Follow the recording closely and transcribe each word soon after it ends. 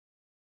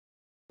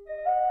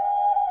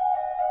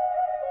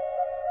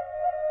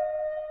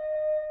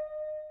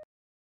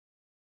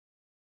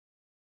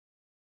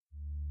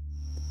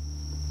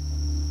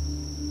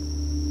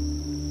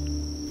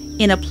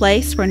In a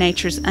place where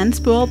nature's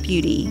unspoiled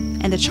beauty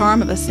and the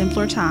charm of a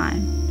simpler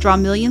time draw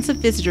millions of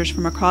visitors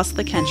from across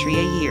the country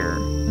a year,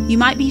 you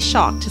might be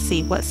shocked to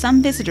see what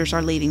some visitors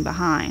are leaving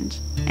behind,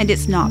 and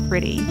it's not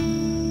pretty.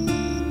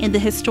 In the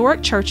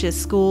historic churches,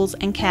 schools,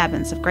 and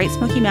cabins of Great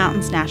Smoky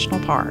Mountains National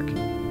Park,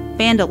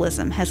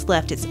 vandalism has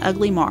left its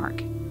ugly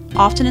mark,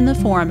 often in the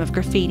form of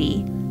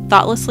graffiti,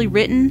 thoughtlessly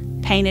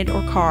written, painted,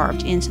 or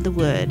carved into the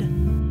wood.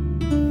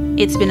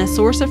 It's been a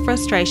source of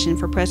frustration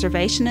for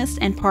preservationists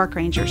and park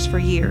rangers for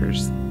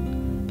years.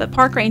 But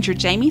Park Ranger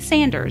Jamie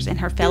Sanders and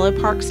her fellow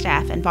park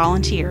staff and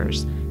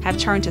volunteers have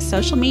turned to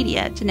social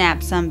media to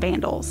nab some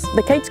vandals.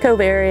 The Cades Cove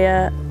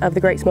area of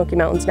the Great Smoky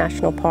Mountains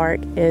National Park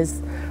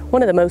is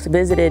one of the most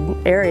visited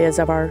areas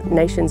of our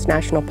nation's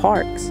national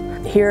parks.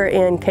 Here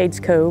in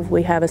Cades Cove,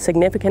 we have a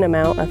significant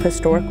amount of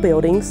historic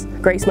buildings.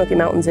 Great Smoky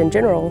Mountains in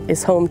general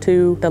is home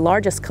to the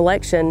largest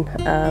collection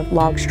of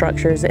log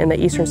structures in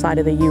the eastern side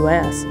of the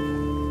U.S.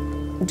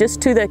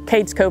 Just to the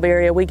Cades Cove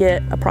area, we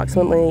get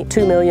approximately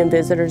 2 million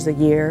visitors a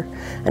year.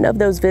 And of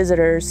those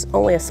visitors,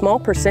 only a small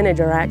percentage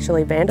are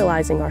actually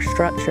vandalizing our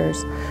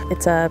structures.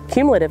 It's a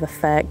cumulative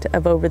effect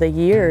of over the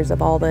years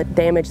of all the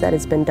damage that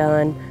has been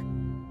done.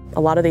 A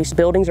lot of these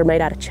buildings are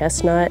made out of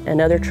chestnut and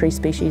other tree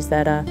species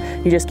that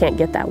you just can't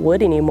get that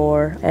wood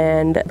anymore.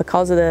 And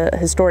because of the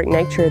historic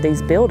nature of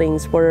these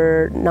buildings,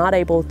 we're not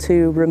able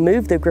to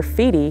remove the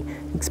graffiti,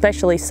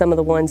 especially some of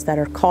the ones that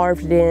are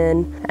carved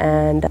in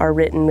and are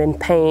written in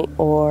paint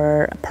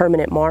or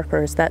permanent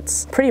markers.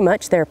 That's pretty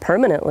much there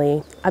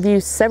permanently. I've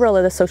used several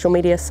of the social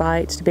media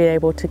sites to be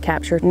able to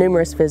capture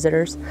numerous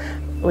visitors.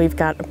 We've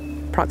got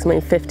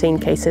approximately 15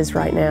 cases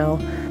right now.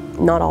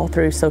 Not all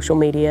through social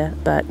media,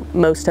 but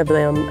most of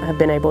them have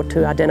been able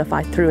to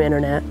identify through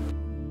internet.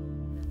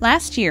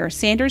 Last year,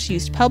 Sanders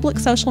used public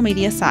social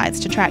media sites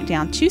to track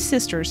down 2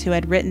 sisters who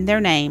had written their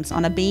names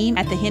on a beam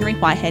at the Henry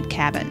Whitehead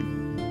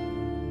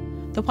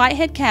Cabin. The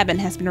Whitehead Cabin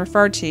has been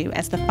referred to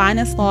as the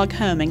finest log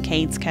home in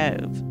Cades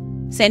Cove.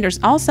 Sanders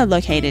also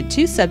located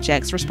 2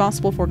 subjects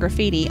responsible for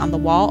graffiti on the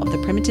wall of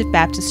the Primitive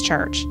Baptist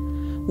Church,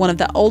 one of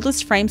the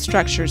oldest frame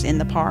structures in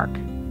the park.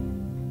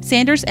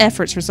 Sanders'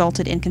 efforts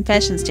resulted in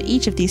confessions to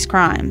each of these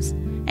crimes,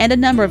 and a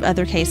number of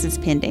other cases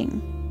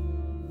pending.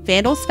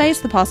 Vandals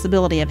face the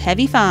possibility of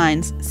heavy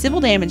fines,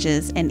 civil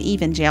damages, and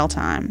even jail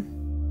time.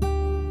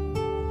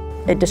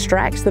 It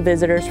distracts the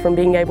visitors from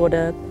being able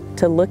to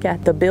look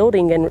at the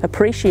building and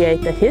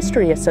appreciate the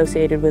history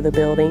associated with the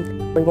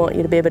building. We want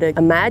you to be able to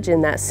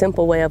imagine that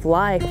simple way of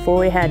life before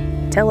we had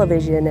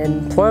television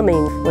and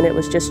plumbing, when it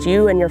was just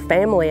you and your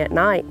family at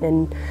night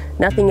and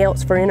nothing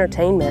else for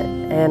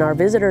entertainment. And our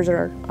visitors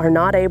are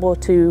not able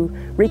to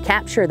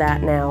recapture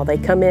that now. They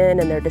come in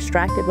and they're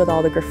distracted with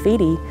all the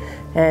graffiti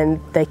and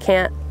they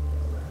can't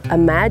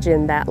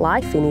imagine that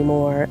life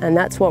anymore, and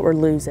that's what we're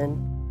losing.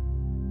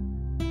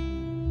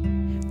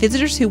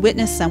 Visitors who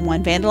witness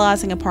someone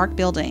vandalizing a park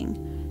building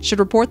should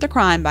report the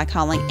crime by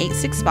calling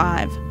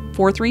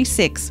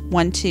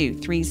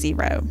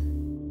 865-436-1230.